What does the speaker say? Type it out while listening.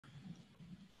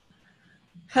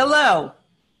Hello,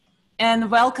 and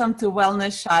welcome to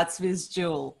Wellness Shots with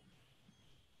Jewel.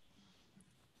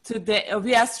 Today,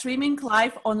 we are streaming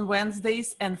live on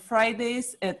Wednesdays and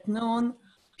Fridays at noon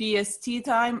PST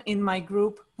time in my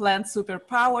group, Plant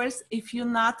Superpowers. If you're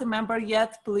not a member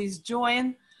yet, please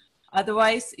join.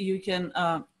 Otherwise, you can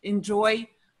enjoy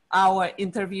our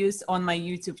interviews on my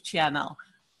YouTube channel.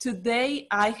 Today,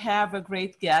 I have a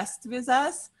great guest with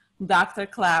us, Dr.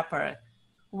 Klaper.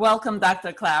 Welcome,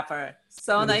 Dr. Klaper.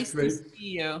 So nice to see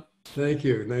you. Thank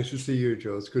you. Nice to see you,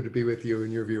 Joe. It's good to be with you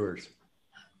and your viewers.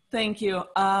 Thank you.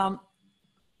 Well,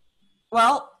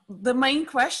 the main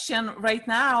question right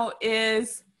now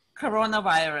is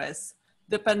coronavirus,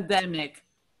 the pandemic.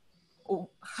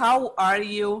 How are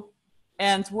you,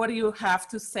 and what do you have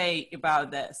to say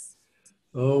about this?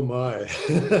 Oh, my.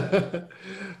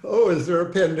 Oh, is there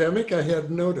a pandemic? I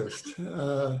hadn't noticed.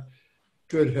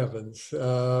 Good heavens.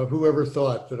 Whoever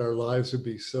thought that our lives would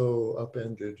be so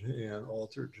upended and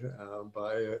altered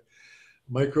by a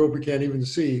microbe we can't even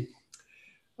see?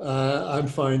 I'm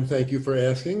fine. Thank you for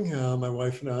asking. My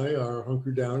wife and I are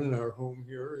hunkered down in our home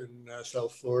here in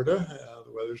South Florida.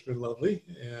 The weather's been lovely,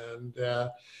 and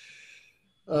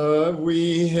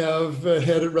we have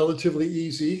had it relatively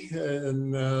easy,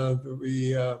 and I've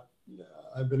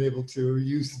been able to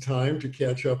use the time to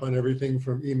catch up on everything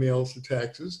from emails to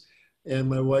taxes. And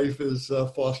my wife is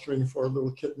fostering 4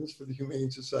 little kittens for the Humane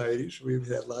Society. So we've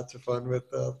had lots of fun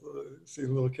with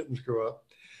seeing little kittens grow up.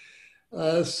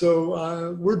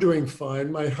 So we're doing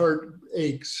fine. My heart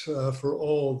aches for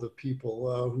all the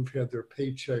people who've had their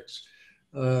paychecks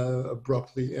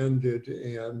abruptly ended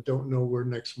and don't know where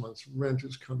next month's rent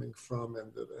is coming from,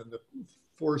 and the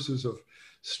forces of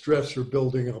stress are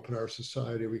building up in our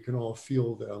society. We can all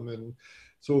feel them. And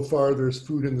so far there's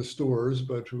food in the stores,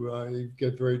 but I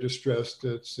get very distressed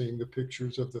at seeing the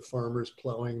pictures of the farmers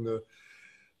plowing the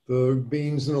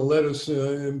beans and the lettuce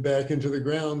back into the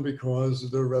ground because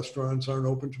the restaurants aren't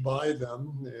open to buy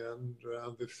them, and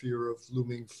the fear of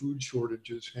looming food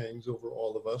shortages hangs over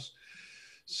all of us.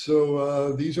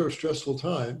 So these are stressful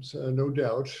times, no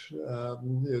doubt.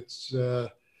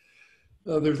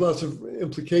 There's lots of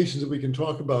implications that we can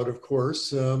talk about, of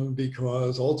course,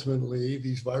 because ultimately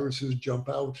these viruses jump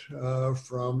out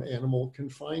from animal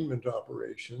confinement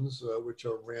operations, which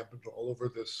are rampant all over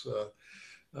this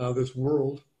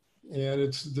world.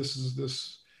 And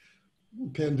this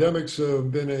pandemic's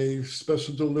been a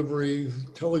special delivery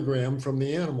telegram from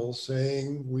the animals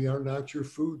saying, we are not your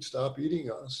food, stop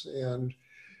eating us. And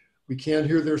we can't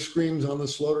hear their screams on the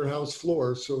slaughterhouse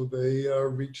floor, so they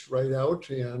reach right out,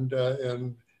 and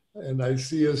I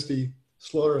see as the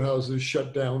slaughterhouses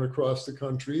shut down across the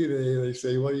country, they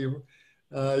say, well, you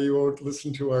won't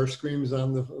listen to our screams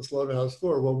on the slaughterhouse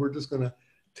floor. Well, we're just going to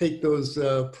take those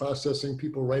processing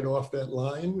people right off that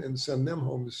line and send them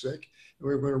home sick, and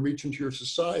we're going to reach into your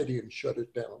society and shut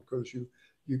it down because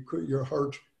your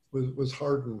heart was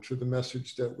hardened to the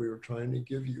message that we were trying to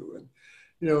give you. And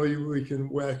you know, we can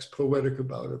wax poetic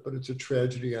about it, but it's a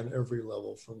tragedy on every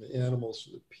level, from the animals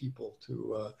to the people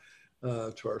to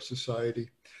our society.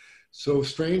 So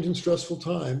strange and stressful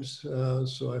times.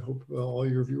 So I hope all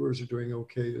your viewers are doing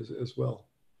okay as well.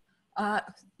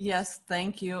 Yes,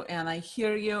 thank you, and I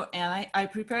hear you. And I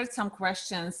prepared some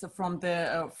questions from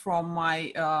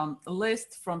my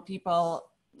list from people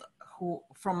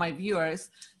from my viewers.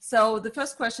 So the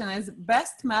first question is,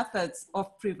 best methods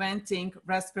of preventing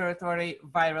respiratory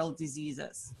viral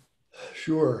diseases?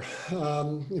 Sure.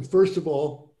 First of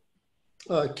all,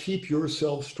 keep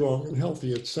yourself strong and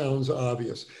healthy. It sounds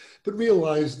obvious, but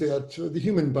realize that the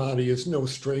human body is no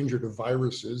stranger to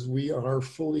viruses. We are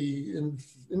fully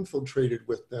infiltrated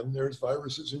with them. There's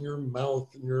viruses in your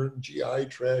mouth, in your GI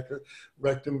tract,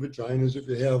 rectum, vaginas, if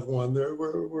you have one.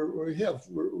 We have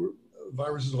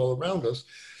viruses all around us,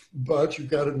 but you've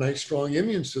got a nice strong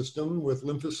immune system with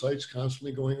lymphocytes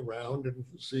constantly going around and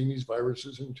seeing these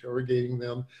viruses, interrogating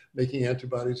them, making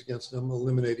antibodies against them,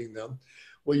 eliminating them.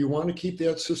 Well, you want to keep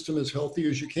that system as healthy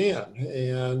as you can,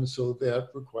 and so that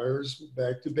requires,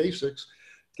 back to basics,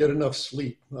 get enough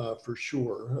sleep for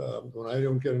sure. When I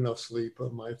don't get enough sleep,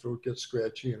 my throat gets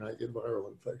scratchy and I get viral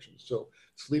infections. So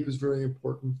sleep is very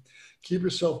important. Keep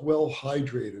yourself well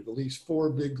hydrated, at least 4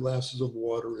 big glasses of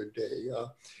water a day.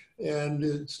 And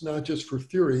it's not just for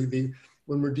theory.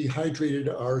 When we're dehydrated,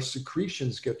 our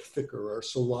secretions get thicker, our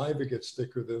saliva gets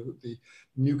thicker, the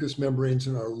mucous membranes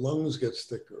in our lungs gets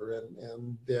thicker,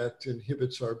 and that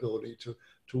inhibits our ability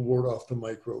to ward off the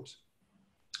microbes.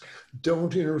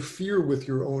 Don't interfere with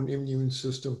your own immune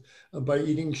system by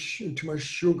eating too much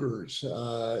sugars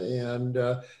and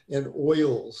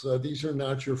oils. These are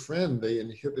not your friend. They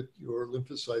inhibit your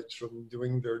lymphocytes from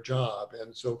doing their job.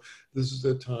 And so this is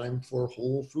a time for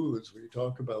whole foods. We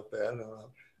talk about that. I'm not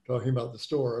talking about the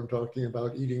store. I'm talking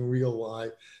about eating real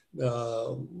live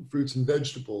fruits and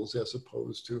vegetables as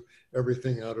opposed to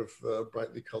everything out of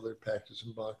brightly colored packages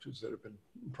and boxes that have been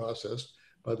processed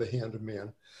by the hand of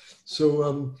man.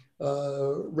 So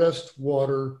rest,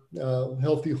 water,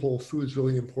 healthy whole foods,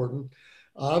 really important.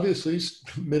 Obviously,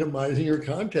 minimizing your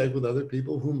contact with other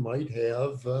people who might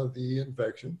have the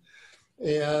infection,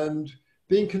 and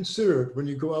being considerate when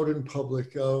you go out in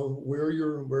public. Wear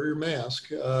your mask.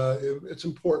 It's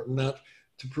important not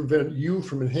to prevent you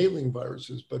from inhaling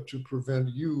viruses, but to prevent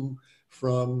you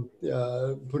from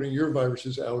putting your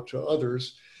viruses out to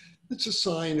others. It's a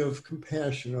sign of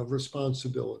compassion, of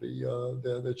responsibility,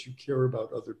 that you care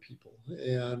about other people.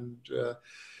 And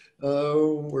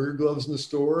wear your gloves in the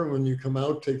store. And when you come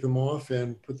out, take them off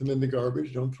and put them in the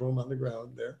garbage. Don't throw them on the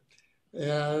ground there.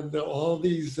 And all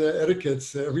these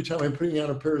etiquettes, every time I'm putting on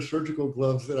a pair of surgical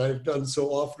gloves that I've done so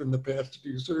often in the past to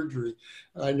do surgery,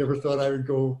 I never thought I would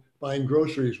go buying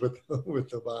groceries with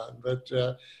them on. But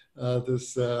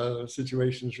this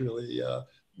situation is really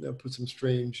put some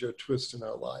strange twists in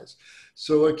our lives.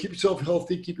 So keep yourself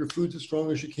healthy, keep your foods as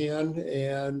strong as you can,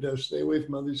 and stay away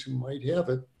from others who might have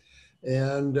it.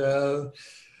 And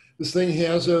this thing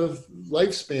has a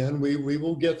lifespan. We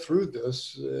will get through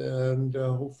this, and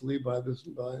hopefully by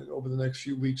over the next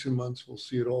few weeks and months, we'll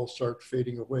see it all start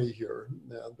fading away here.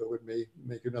 Though it may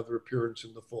make another appearance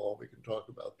in the fall. We can talk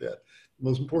about that. The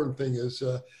most important thing is,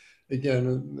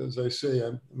 again, as I say,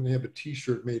 I'm going to have a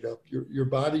T-shirt made up. Your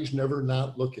body's never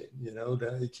not looking. You know,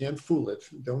 you can't fool it.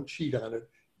 Don't cheat on it.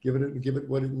 Give it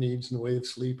what it needs in the way of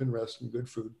sleep and rest and good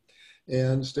food,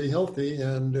 and stay healthy.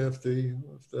 And if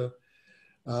the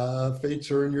fates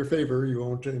are in your favor, you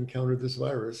won't encounter this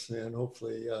virus, and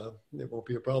hopefully it won't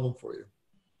be a problem for you.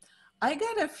 I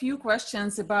got a few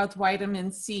questions about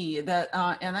vitamin C that,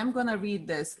 and I'm going to read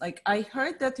this. Like, I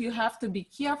heard that you have to be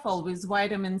careful with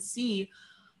vitamin C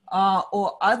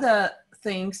or other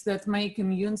things that make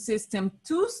immune system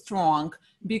too strong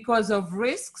because of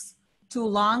risks to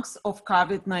lungs of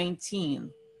COVID-19.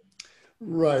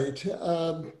 Right.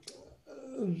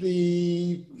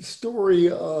 The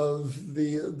story of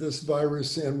this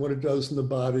virus and what it does in the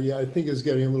body, I think, is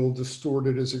getting a little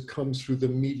distorted as it comes through the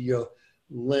media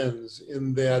lens,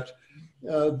 in that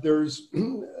there's,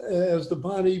 as the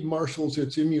body marshals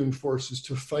its immune forces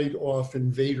to fight off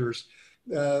invaders,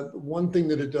 one thing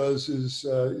that it does is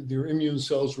your immune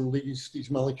cells release these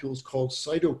molecules called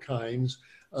cytokines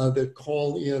that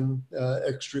call in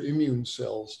extra immune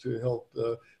cells to help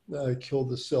kill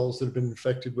the cells that have been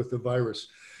infected with the virus.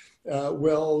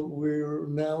 Well, we're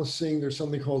now seeing there's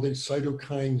something called a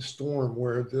cytokine storm,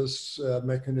 where this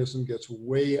mechanism gets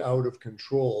way out of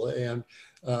control, and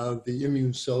the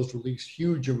immune cells release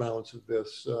huge amounts of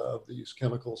these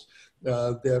chemicals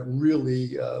that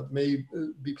really may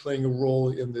be playing a role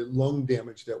in the lung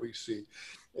damage that we see.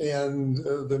 And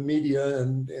the media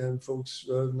and folks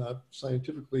not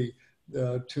scientifically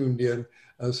tuned in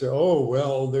say, oh,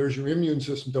 well, there's your immune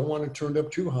system. Don't want it turned up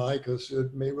too high because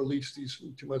it may release these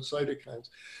too much cytokines.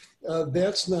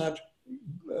 That's not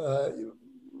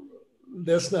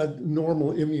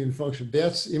normal immune function.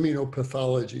 That's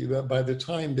immunopathology. By the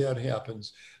time that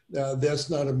happens, that's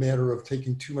not a matter of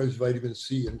taking too much vitamin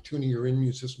C and tuning your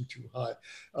immune system too high.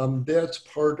 That's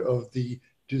part of the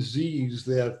disease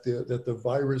that the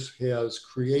virus has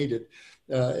created.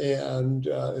 And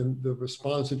the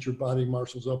response that your body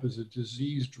marshals up is a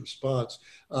diseased response.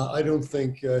 I don't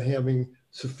think having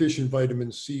sufficient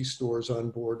vitamin C stores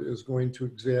on board is going to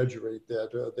exaggerate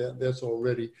that. That's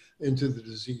already into the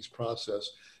disease process.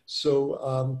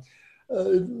 So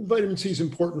vitamin C is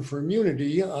important for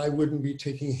immunity. I wouldn't be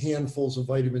taking handfuls of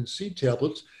vitamin C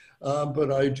tablets,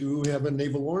 but I do have a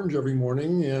navel orange every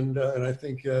morning, and I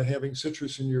think having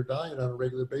citrus in your diet on a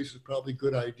regular basis is probably a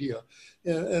good idea.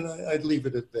 And I'd leave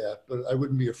it at that, but I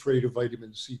wouldn't be afraid of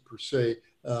vitamin C per se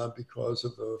because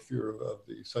of the fear of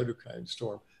the cytokine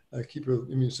storm. Keep your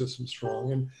immune system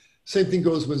strong. And same thing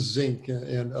goes with zinc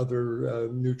and other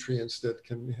nutrients that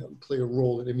can play a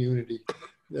role in immunity.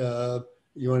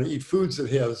 You want to eat foods that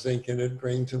have zinc in it,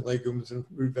 grains and legumes and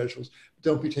root vegetables.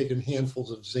 Don't be taking handfuls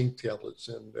of zinc tablets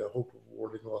and hope of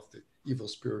warding off the evil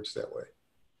spirits that way.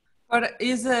 But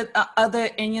are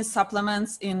there any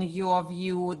supplements in your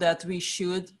view that we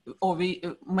should, or we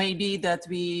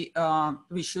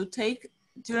should take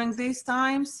during these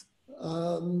times?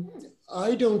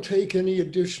 I don't take any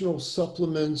additional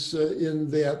supplements in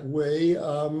that way.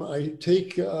 I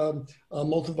take a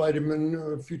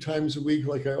multivitamin a few times a week,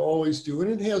 like I always do,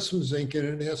 and it has some zinc in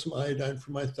it. It has some iodine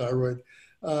for my thyroid,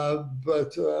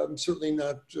 but I'm certainly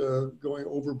not going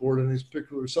overboard on these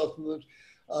particular supplements.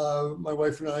 My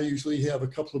wife and I usually have a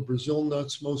couple of Brazil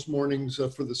nuts most mornings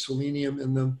for the selenium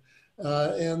in them.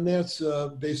 And that's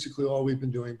basically all we've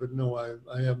been doing. But no,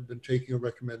 I haven't been taking or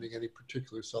recommending any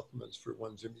particular supplements for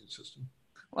one's immune system.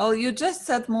 Well, you just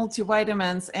said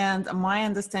multivitamins, and my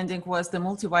understanding was the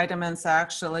multivitamins are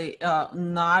actually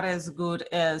not as good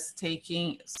as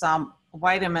taking some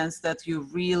vitamins that you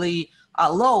really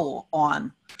are low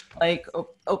on. Like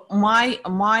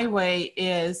my way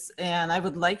is, and I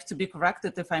would like to be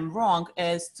corrected if I'm wrong,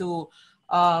 is to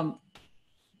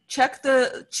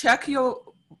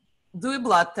do a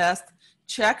blood test,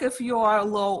 check if you are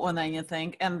low on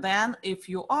anything, and then if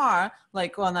you are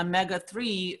like on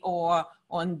omega-3 or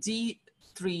on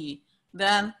D3,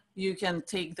 then you can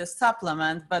take the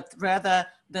supplement, but rather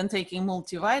than taking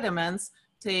multivitamins,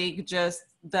 take just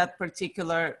that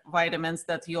particular vitamins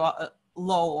that you are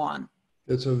low on.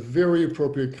 That's a very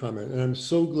appropriate comment, and I'm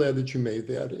so glad that you made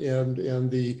that. And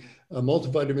the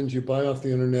multivitamins you buy off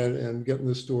the internet and get in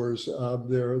the stores,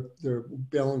 they're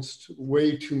balanced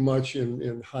way too much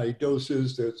in high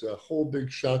doses. There's a whole big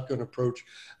shotgun approach,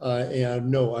 and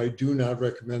no, I do not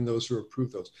recommend those or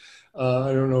approve those.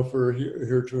 I don't know if we're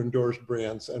here to endorse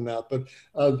brands and not, but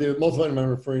the multivitamin I'm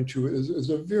referring to is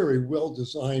a very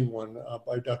well-designed one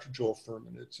by Dr. Joel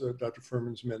Fuhrman. It's Dr.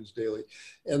 Fuhrman's Men's Daily.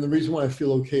 And the reason why I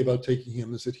feel okay about taking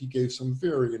him is that he gave some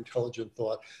very intelligent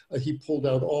thought. He pulled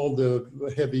out all the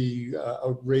heavy,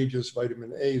 outrageous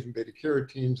vitamin A's and beta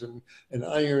carotenes and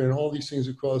iron and all these things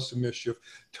that cause some mischief,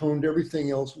 toned everything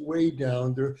else way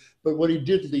down there. But what he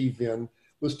did leave in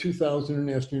was 2,000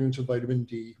 international units of vitamin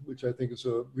D, which I think is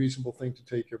a reasonable thing to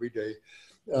take every day.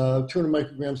 200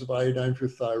 micrograms of iodine for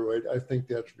thyroid, I think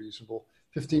that's reasonable.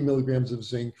 15 milligrams of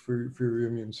zinc for your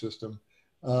immune system,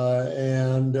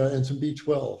 and some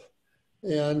B12.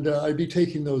 And I'd be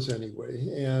taking those anyway.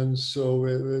 And so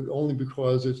only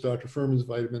because it's Dr. Fuhrman's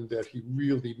vitamin that he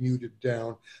really muted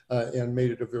down and made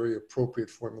it a very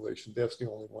appropriate formulation. That's the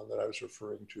only one that I was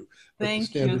referring to. But Thank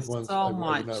the standard you ones so I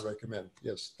much. would not recommend.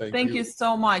 Yes, thank you. Thank you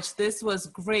so much. This was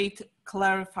great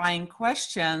clarifying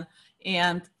question.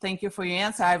 And thank you for your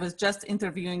answer. I was just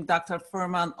interviewing Dr.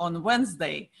 Fuhrman on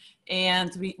Wednesday,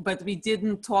 but we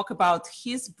didn't talk about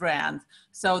his brand.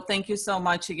 So thank you so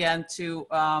much again to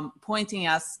pointing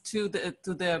us to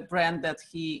the brand that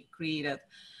he created.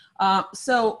 My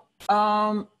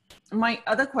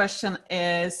other question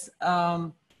is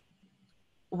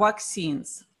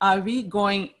vaccines. Are we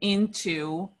going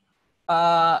into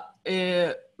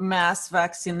mass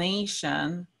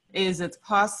vaccination? Is it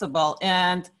possible?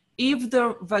 And if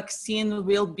the vaccine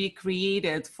will be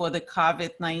created for the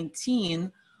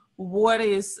COVID-19, what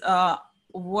is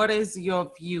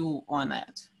your view on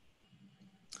it?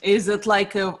 Is it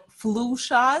like a flu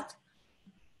shot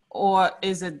or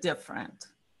is it different?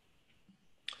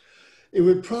 It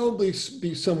would probably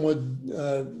be somewhat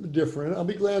different. I'll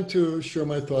be glad to share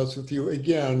my thoughts with you.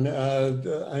 Again,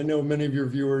 I know many of your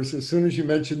viewers, as soon as you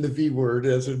mention the V word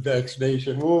as in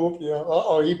vaccination, he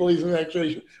believes in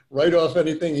vaccination, right off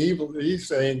anything he's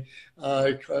saying.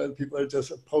 People are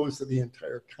just opposed to the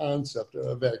entire concept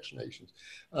of vaccinations.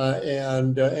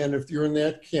 And if you're in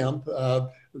that camp,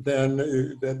 then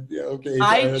okay.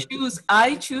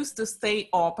 I choose to stay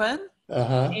open.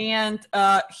 And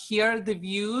hear the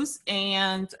views,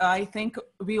 and I think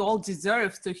we all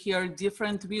deserve to hear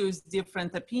different views,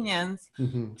 different opinions,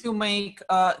 to make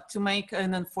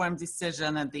an informed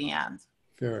decision at the end.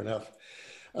 Fair enough.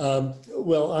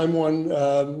 Well, I'm one.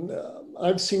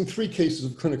 I've seen 3 cases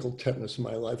of clinical tetanus in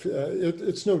my life.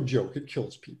 It's no joke. It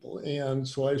kills people, and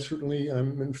so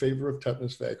I'm in favor of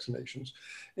tetanus vaccinations,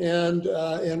 and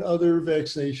other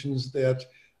vaccinations that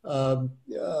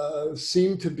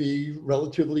seem to be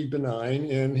relatively benign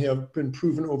and have been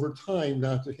proven over time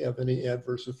not to have any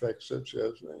adverse effects such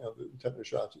as the tetanus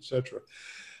shots, etc.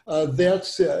 That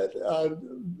said,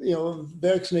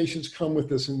 vaccinations come with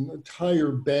this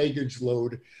entire baggage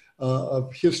load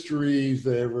of history.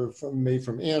 They were made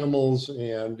from animals,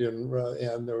 and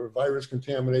there were virus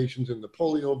contaminations in the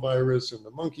polio virus and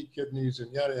the monkey kidneys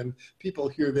and yada. And people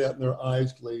hear that and their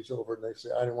eyes glaze over and they say,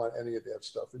 I don't want any of that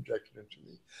stuff injected into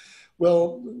me.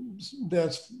 Well,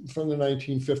 that's from the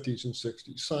 1950s and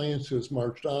 60s. Science has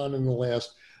marched on in the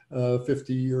last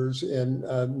 50 years, and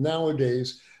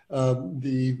nowadays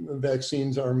The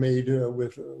vaccines are made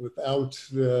without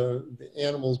the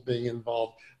animals being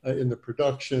involved in the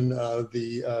production.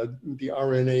 The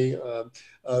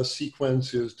RNA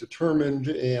sequence is determined,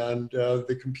 and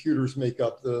the computers make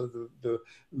up the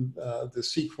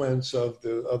sequence of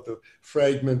the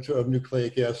fragment of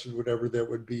nucleic acid, whatever that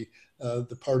would be,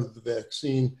 the part of the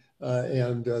vaccine,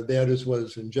 and that is what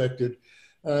is injected.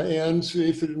 And so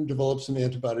if it develops an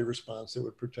antibody response, that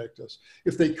would protect us.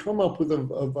 If they come up with a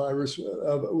virus,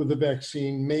 with a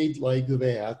vaccine made like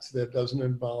that doesn't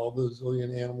involve a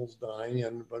zillion animals dying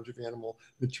and a bunch of animal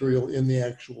material in the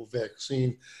actual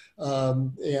vaccine,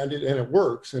 and it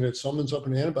works, and it summons up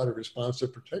an antibody response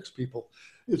that protects people,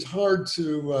 it's hard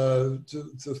to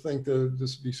think that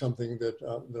this would be something that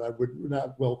I would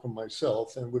not welcome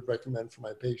myself and would recommend for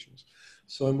my patients.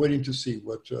 So I'm waiting to see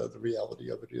what the reality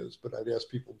of it is, but I'd ask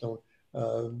people don't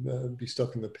be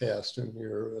stuck in the past in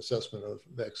your assessment of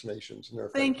vaccinations. And their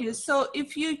Thank you. So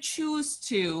if you choose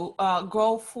to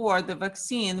go for the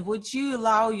vaccine, would you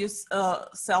allow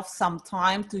yourself some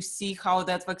time to see how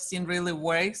that vaccine really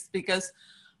works? Because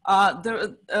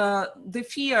the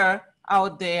fear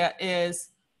out there is,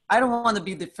 I don't want to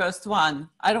be the first one.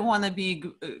 I don't want to be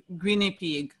guinea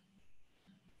pig.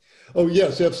 Oh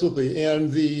yes, absolutely. And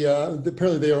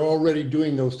apparently they are already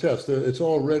doing those tests. They're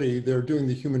doing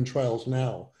the human trials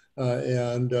now.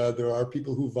 And there are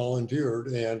people who volunteered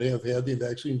and have had the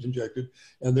vaccines injected,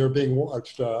 and they're being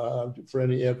watched for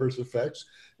any adverse effects.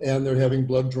 And they're having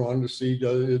blood drawn to see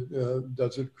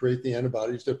does it create the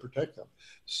antibodies that protect them.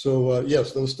 So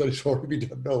yes, those studies have already been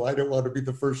done. No, I don't want to be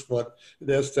the first one in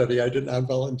that study. I did not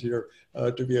volunteer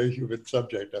to be a human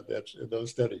subject on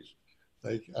those studies.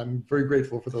 I'm very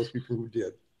grateful for those people who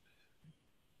did.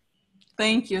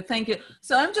 Thank you, thank you.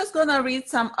 So I'm just gonna read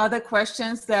some other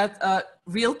questions that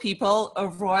real people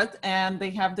wrote, and they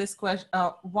have this question.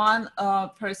 One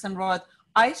person wrote,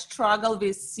 I struggle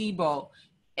with SIBO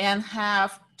and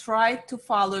have tried to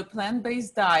follow a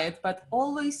plant-based diet, but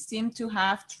always seem to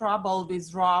have trouble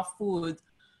with raw food,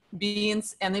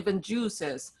 beans, and even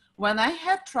juices. When I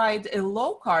had tried a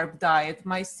low-carb diet,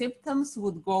 my symptoms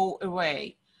would go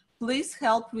away. Please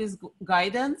help with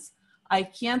guidance. I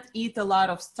can't eat a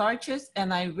lot of starches,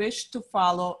 and I wish to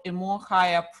follow a more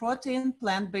higher protein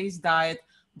plant-based diet,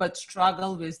 but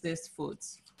struggle with these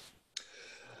foods.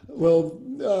 Well,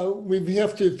 we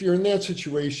have to, if you're in that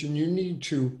situation, you need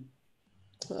to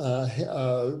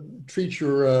treat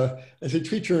your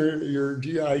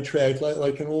GI tract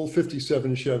like an old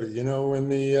 57 Chevy. You know,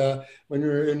 when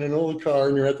you're in an old car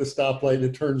and you're at the stoplight and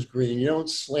it turns green, you don't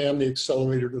slam the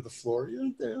accelerator to the floor.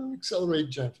 You accelerate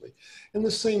gently. And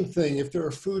the same thing, if there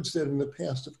are foods that in the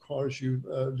past have caused you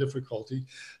difficulty,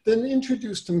 then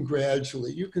introduce them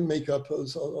gradually. You can make up a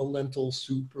lentil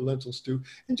soup or lentil stew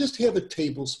and just have a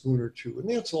tablespoon or two. And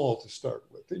that's all to start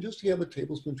with. And just have a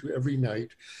tablespoon or two every night,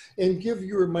 and give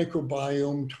your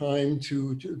microbiome time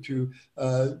to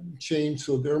change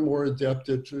so they're more adept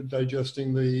at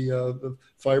digesting the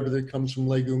fiber that comes from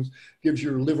legumes. Gives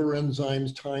your liver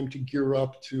enzymes time to gear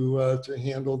up to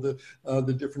handle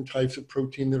the different types of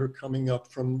protein that are coming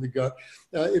up from the gut.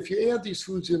 If you add these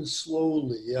foods in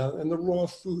slowly, and the raw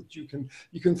foods, you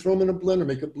can throw them in a blender,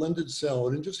 make a blended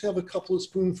salad, and just have a couple of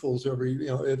spoonfuls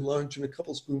at lunch and a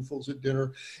couple of spoonfuls at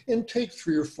dinner, and take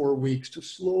 3 or 4 weeks to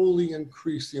slowly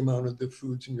increase the amount of the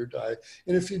foods in your diet.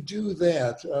 And if you do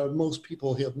that, most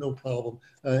people have no problem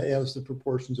as the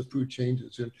proportions of food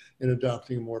changes in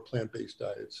adopting a more plant-based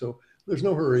diet. So there's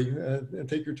no hurry, and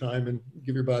take your time and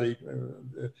give your body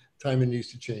time it needs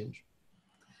to change.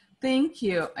 Thank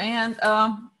you. And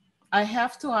I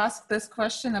have to ask this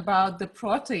question about the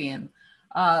protein.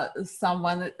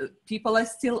 People are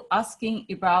still asking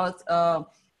about,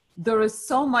 there is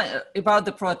so much about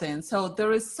the protein. So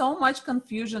there is so much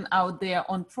confusion out there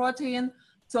on protein.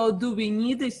 So do we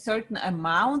need a certain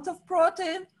amount of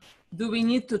protein? Do we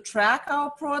need to track our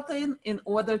protein in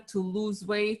order to lose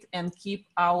weight and keep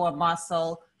our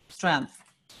muscle strength?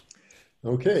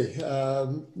 Okay,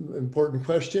 important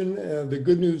question. The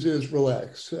good news is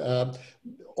relax.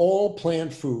 All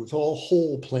plant foods, all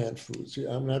whole plant foods.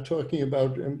 I'm not talking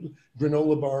about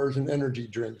granola bars and energy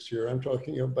drinks here. I'm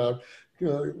talking about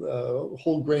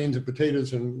whole grains and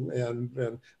potatoes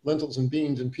and lentils and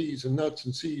beans and peas and nuts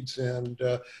and seeds, and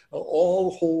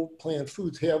all whole plant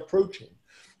foods have protein.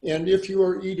 And if you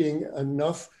are eating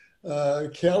enough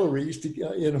calories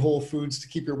in whole foods to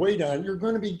keep your weight on, you're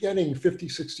going to be getting 50,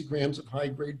 60 grams of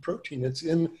high-grade protein. It's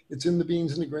in the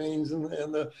beans and the grains and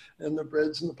the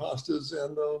breads and the pastas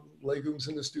and the legumes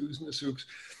and the stews and the soups.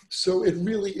 So it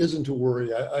really isn't a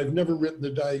worry. I've never written the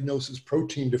diagnosis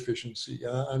protein deficiency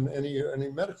on any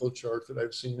medical chart that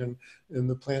I've seen in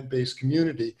the plant-based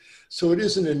community. So it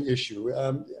isn't an issue.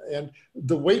 And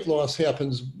the weight loss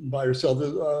happens by yourself.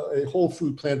 A whole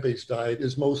food plant-based diet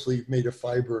is mostly made of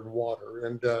fiber and water.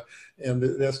 And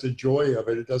that's the joy of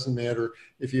it. It doesn't matter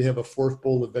if you have a fourth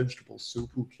bowl of vegetable soup,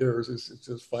 who cares? It's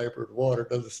just fiber and water, it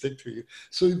doesn't stick to you.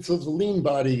 So the lean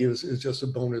body is just a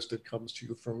bonus that comes to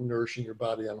you from nourishing your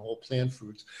body on whole plant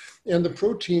foods. And the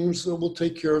proteins will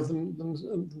take care of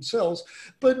themselves.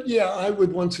 But yeah, I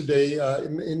would once a day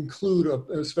include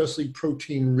especially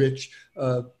protein-rich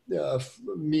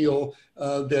meal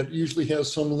that usually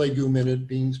has some legume in it: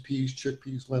 beans, peas,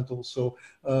 chickpeas, lentils. So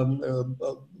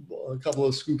a couple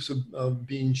of scoops of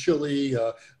bean chili,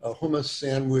 a hummus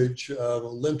sandwich, a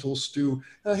lentil stew.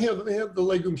 Have the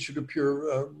legumes should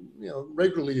appear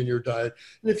regularly in your diet.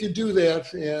 And if you do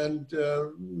that, and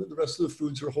the rest of the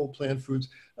foods are whole plant foods,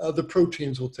 the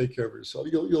proteins will take care of yourself.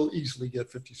 You'll easily get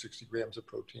 50, 60 grams of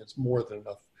protein. It's more than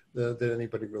enough that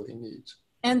anybody really needs.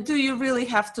 And do you really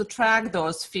have to track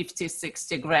those 50,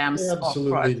 60 grams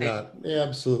Absolutely of protein? not.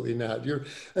 Absolutely not. You're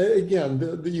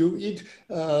again, you eat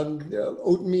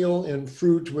oatmeal and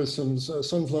fruit with some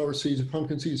sunflower seeds and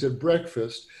pumpkin seeds at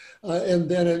breakfast, and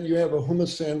then you have a hummus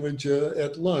sandwich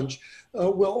at lunch.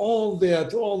 Well, all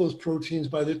those proteins,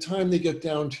 by the time they get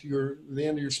down to the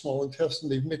end of your small intestine,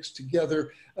 they've mixed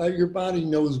together. Your body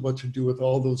knows what to do with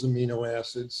all those amino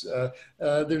acids.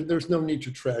 There's no need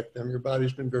to track them. Your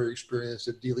body's been very experienced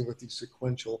at dealing with these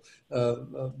sequential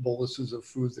boluses of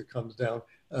food that comes down.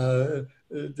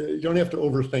 You don't have to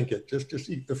overthink it. Just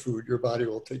eat the food. Your body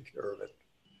will take care of it.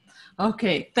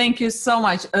 Okay, thank you so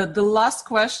much. The last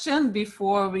question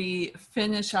before we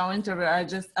finish our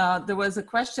interview, there was a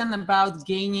question about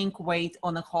gaining weight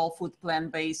on a whole food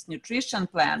plant-based nutrition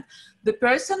plan. The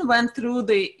person went through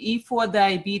the E4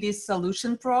 Diabetes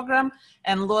Solution Program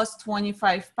and lost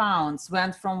 25 pounds,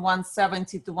 went from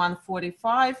 170 to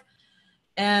 145.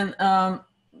 And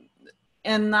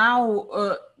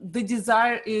now the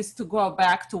desire is to go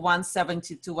back to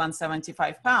 170 to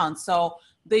 175 pounds. So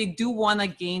they do want to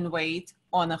gain weight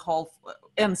on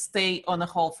and stay on a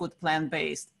whole food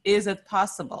plant-based. Is it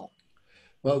possible?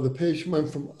 Well, the patient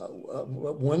went from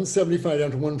 175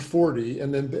 down to 140,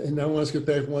 and now wants to get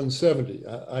back to 170.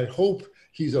 I hope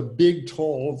he's a big,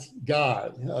 tall guy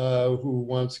who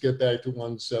wants to get back to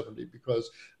 170, because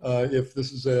if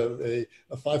this is a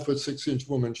 5'6"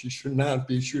 woman, she should not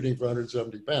be shooting for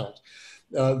 170 pounds.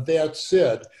 That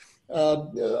said,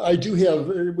 I do have,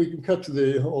 we can cut to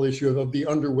the whole issue of the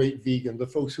underweight vegan, the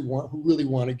folks who really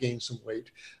want to gain some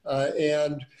weight.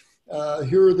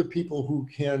 Here are the people who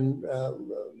can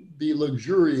be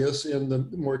luxurious in the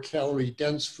more calorie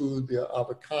dense food, the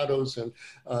avocados and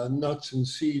nuts and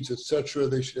seeds, etc.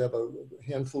 They should have a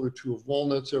handful or two of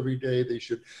walnuts every day.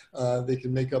 They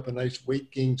can make up a nice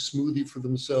weight gain smoothie for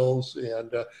themselves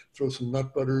and throw some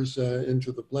nut butters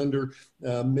into the blender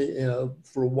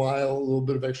for a while, a little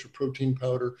bit of extra protein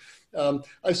powder.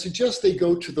 I suggest they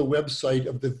go to the website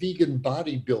of the vegan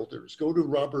bodybuilders. Go to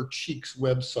Robert Cheek's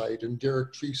website and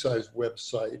Derek Treeside's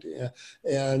website,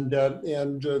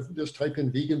 and just type in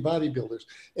vegan bodybuilders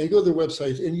and go to their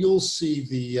website, and you'll see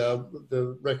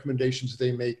the recommendations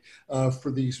they make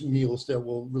for these meals that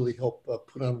will really help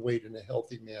put on weight in a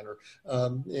healthy manner.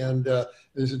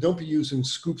 Don't be using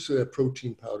scoops of that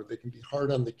protein powder. They can be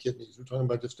hard on the kidneys. We're talking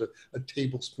about just a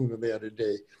tablespoon of that a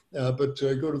day. But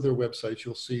go to their website.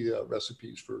 You'll see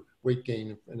recipes for weight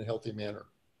gain in a healthy manner.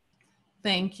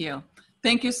 Thank you.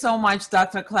 Thank you so much,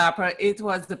 Dr. Klaper. It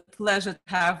was a pleasure to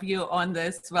have you on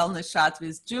this Wellness Shot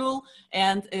with Jewel.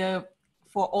 And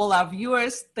for all our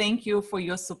viewers, thank you for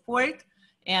your support.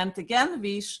 And again,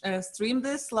 we stream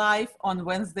this live on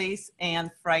Wednesdays and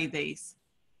Fridays.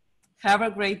 Have a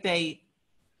great day.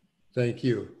 Thank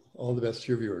you. All the best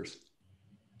to your viewers.